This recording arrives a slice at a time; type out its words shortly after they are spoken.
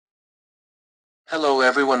Hello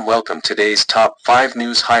everyone, welcome to today's top 5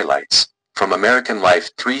 news highlights from American Life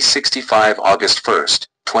 365 August 1st,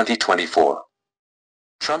 2024.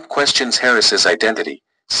 Trump questions Harris's identity,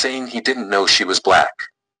 saying he didn't know she was black.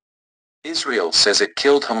 Israel says it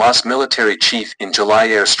killed Hamas military chief in July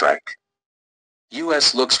airstrike.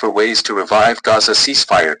 U.S. looks for ways to revive Gaza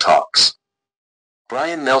ceasefire talks.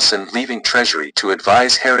 Brian Nelson leaving Treasury to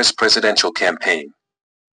advise Harris presidential campaign.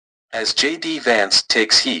 As J.D. Vance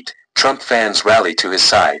takes heat, Trump fans rally to his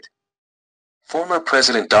side. Former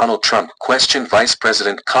President Donald Trump questioned Vice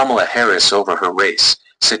President Kamala Harris over her race,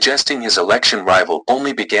 suggesting his election rival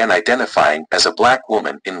only began identifying as a black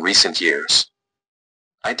woman in recent years.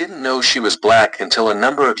 "I didn't know she was black until a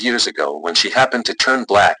number of years ago when she happened to turn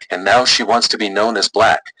black and now she wants to be known as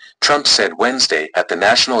black," Trump said Wednesday at the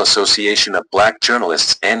National Association of Black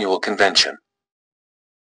Journalists annual convention.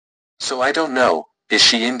 "So I don't know, is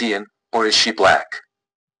she Indian, or is she black?"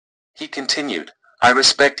 He continued, "I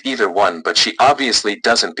respect either one, but she obviously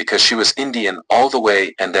doesn't because she was Indian all the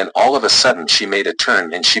way and then all of a sudden she made a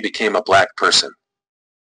turn and she became a black person.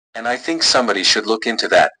 And I think somebody should look into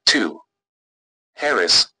that, too."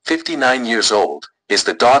 Harris, 59 years old, is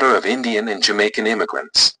the daughter of Indian and Jamaican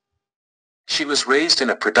immigrants. She was raised in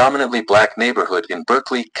a predominantly black neighborhood in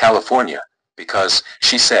Berkeley, California, because,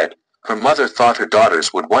 she said, her mother thought her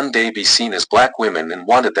daughters would one day be seen as black women and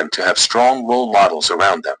wanted them to have strong role models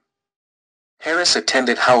around them. Harris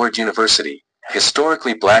attended Howard University, a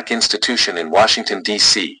historically black institution in Washington,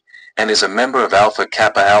 D.C., and is a member of Alpha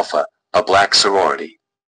Kappa Alpha, a black sorority.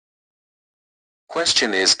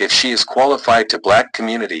 Question is if she is qualified to black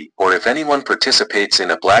community or if anyone participates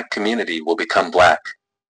in a black community will become black.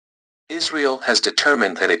 Israel has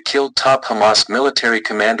determined that it killed top Hamas military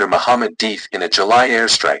commander Mohammed Deif in a July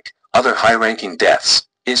airstrike. Other high-ranking deaths.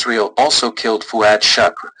 Israel also killed Fuad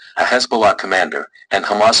Shukr, a Hezbollah commander, and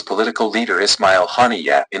Hamas political leader Ismail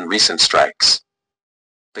Haniyeh in recent strikes.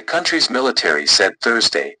 The country's military said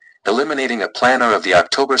Thursday, eliminating a planner of the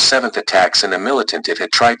October 7th attacks and a militant it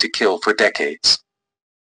had tried to kill for decades.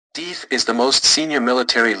 Deif is the most senior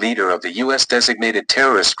military leader of the U.S.-designated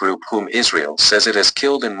terrorist group whom Israel says it has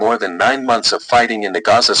killed in more than 9 months of fighting in the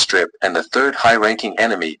Gaza Strip and the third high-ranking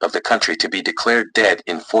enemy of the country to be declared dead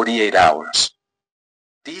in 48 hours.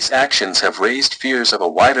 These actions have raised fears of a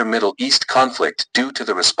wider Middle East conflict due to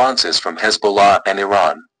the responses from Hezbollah and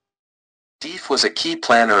Iran. Deif was a key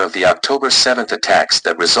planner of the October 7th attacks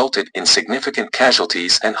that resulted in significant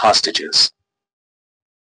casualties and hostages.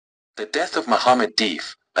 The death of Mohammed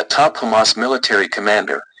Deif, a top Hamas military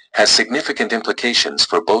commander, has significant implications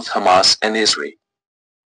for both Hamas and Israel.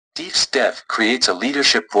 Deif's death creates a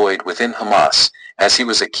leadership void within Hamas, as he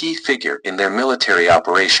was a key figure in their military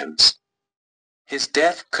operations. His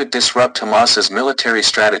death could disrupt Hamas's military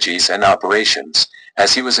strategies and operations,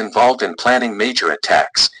 as he was involved in planning major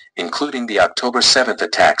attacks, including the October 7th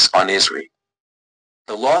attacks on Israel.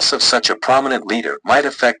 The loss of such a prominent leader might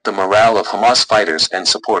affect the morale of Hamas fighters and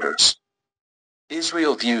supporters.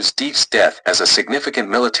 Israel views Deif's death as a significant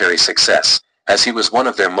military success, as he was one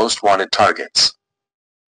of their most wanted targets.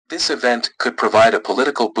 This event could provide a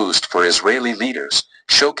political boost for Israeli leaders,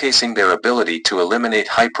 showcasing their ability to eliminate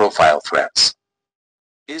high-profile threats.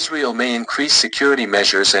 Israel may increase security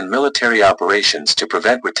measures and military operations to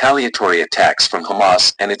prevent retaliatory attacks from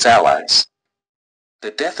Hamas and its allies.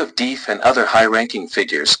 The death of Deif and other high-ranking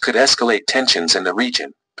figures could escalate tensions in the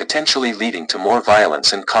region, potentially leading to more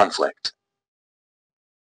violence and conflict.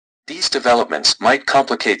 These developments might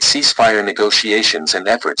complicate ceasefire negotiations and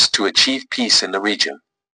efforts to achieve peace in the region.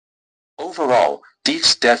 Overall,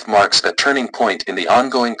 Deif's death marks a turning point in the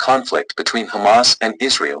ongoing conflict between Hamas and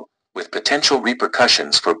Israel, with potential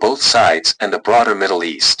repercussions for both sides and the broader Middle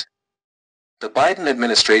East. The Biden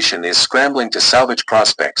administration is scrambling to salvage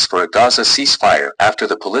prospects for a Gaza ceasefire after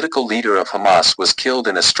the political leader of Hamas was killed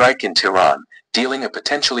in a strike in Tehran, dealing a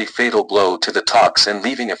potentially fatal blow to the talks and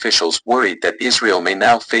leaving officials worried that Israel may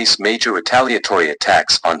now face major retaliatory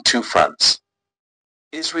attacks on 2 fronts.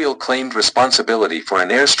 Israel claimed responsibility for an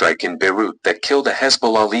airstrike in Beirut that killed a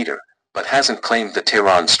Hezbollah leader, but hasn't claimed the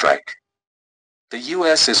Tehran strike. The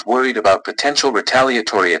U.S. is worried about potential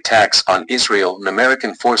retaliatory attacks on Israel and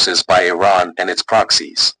American forces by Iran and its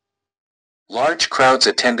proxies. Large crowds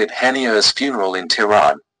attended Haniyeh's funeral in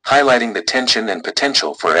Tehran, highlighting the tension and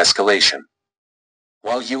potential for escalation.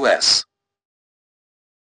 While U.S.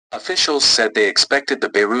 officials said they expected the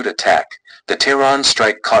Beirut attack, the Tehran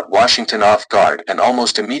strike caught Washington off guard and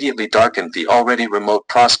almost immediately darkened the already remote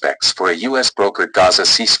prospects for a U.S.-brokered Gaza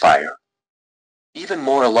ceasefire. Even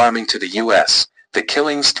more alarming to the U.S., the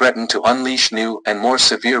killings threaten to unleash new and more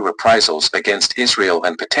severe reprisals against Israel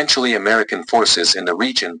and potentially American forces in the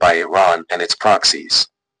region by Iran and its proxies.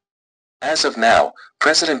 As of now,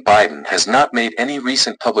 President Biden has not made any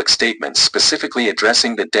recent public statements specifically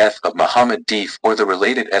addressing the death of Mohammed Deif or the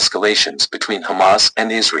related escalations between Hamas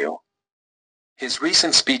and Israel. His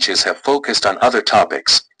recent speeches have focused on other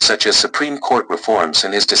topics, such as Supreme Court reforms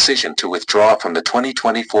and his decision to withdraw from the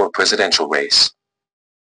 2024 presidential race.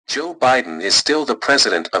 Joe Biden is still the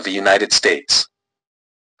President of the United States.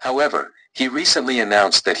 However, he recently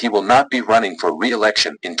announced that he will not be running for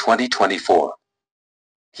re-election in 2024.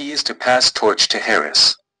 He is to pass torch to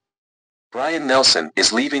Harris. Brian Nelson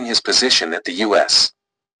is leaving his position at the U.S.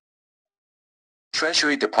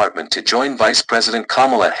 Treasury Department to join Vice President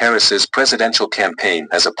Kamala Harris's presidential campaign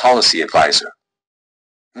as a policy advisor.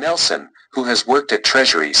 Nelson, who has worked at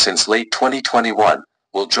Treasury since late 2021,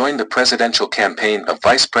 will join the presidential campaign of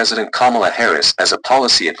Vice President Kamala Harris as a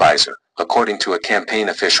policy advisor, according to a campaign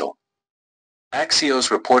official.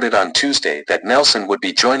 Axios reported on Tuesday that Nelson would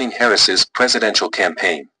be joining Harris's presidential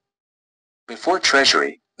campaign. Before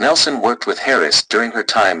Treasury, Nelson worked with Harris during her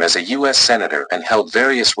time as a U.S. Senator and held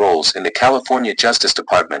various roles in the California Justice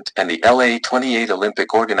Department and the LA 28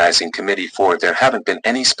 Olympic Organizing Committee. There haven't been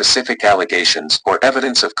any specific allegations or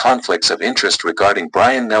evidence of conflicts of interest regarding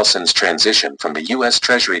Brian Nelson's transition from the U.S.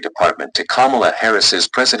 Treasury Department to Kamala Harris's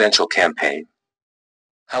presidential campaign.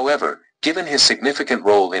 However, given his significant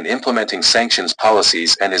role in implementing sanctions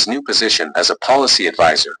policies and his new position as a policy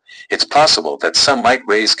advisor, it's possible that some might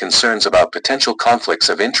raise concerns about potential conflicts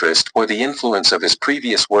of interest or the influence of his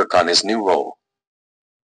previous work on his new role.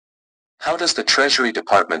 How does the Treasury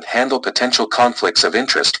Department handle potential conflicts of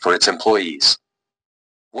interest for its employees?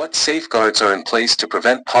 What safeguards are in place to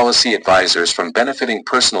prevent policy advisors from benefiting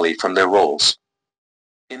personally from their roles?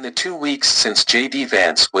 In the 2 weeks since J.D.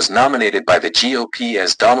 Vance was nominated by the GOP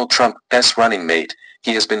as Donald Trump's running mate,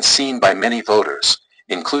 he has been seen by many voters,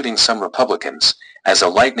 including some Republicans, as a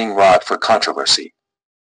lightning rod for controversy.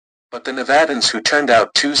 But the Nevadans who turned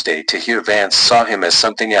out Tuesday to hear Vance saw him as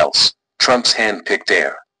something else, Trump's hand-picked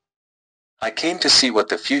heir. "I came to see what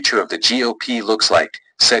the future of the GOP looks like,"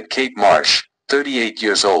 said Kate Marsh, 38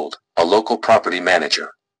 years old, a local property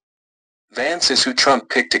manager. Vance is who Trump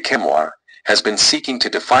picked to Kimwar, has been seeking to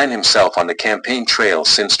define himself on the campaign trail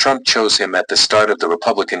since Trump chose him at the start of the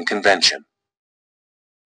Republican convention.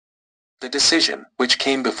 The decision, which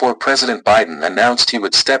came before President Biden announced he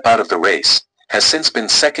would step out of the race, has since been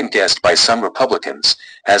second-guessed by some Republicans,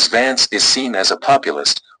 as Vance is seen as a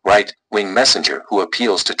populist, right-wing messenger who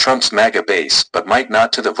appeals to Trump's MAGA base but might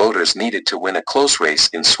not to the voters needed to win a close race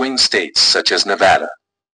in swing states such as Nevada.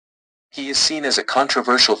 He is seen as a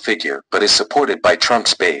controversial figure but is supported by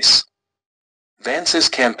Trump's base. Vance's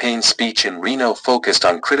campaign speech in Reno focused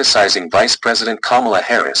on criticizing Vice President Kamala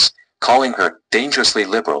Harris, calling her dangerously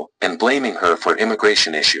liberal and blaming her for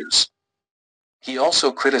immigration issues. He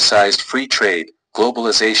also criticized free trade,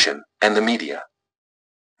 globalization, and the media.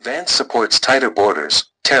 Vance supports tighter borders,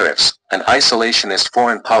 tariffs, an isolationist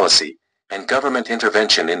foreign policy, and government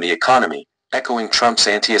intervention in the economy, echoing Trump's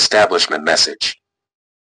anti-establishment message.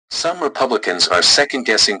 Some Republicans are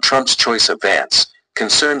second-guessing Trump's choice of Vance,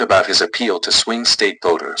 concerned about his appeal to swing state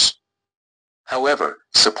voters. However,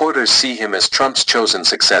 supporters see him as Trump's chosen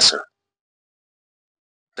successor.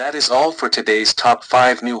 That is all for today's top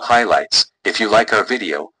 5 new highlights. If you like our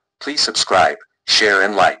video, please subscribe, share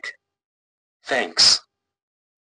and like. Thanks.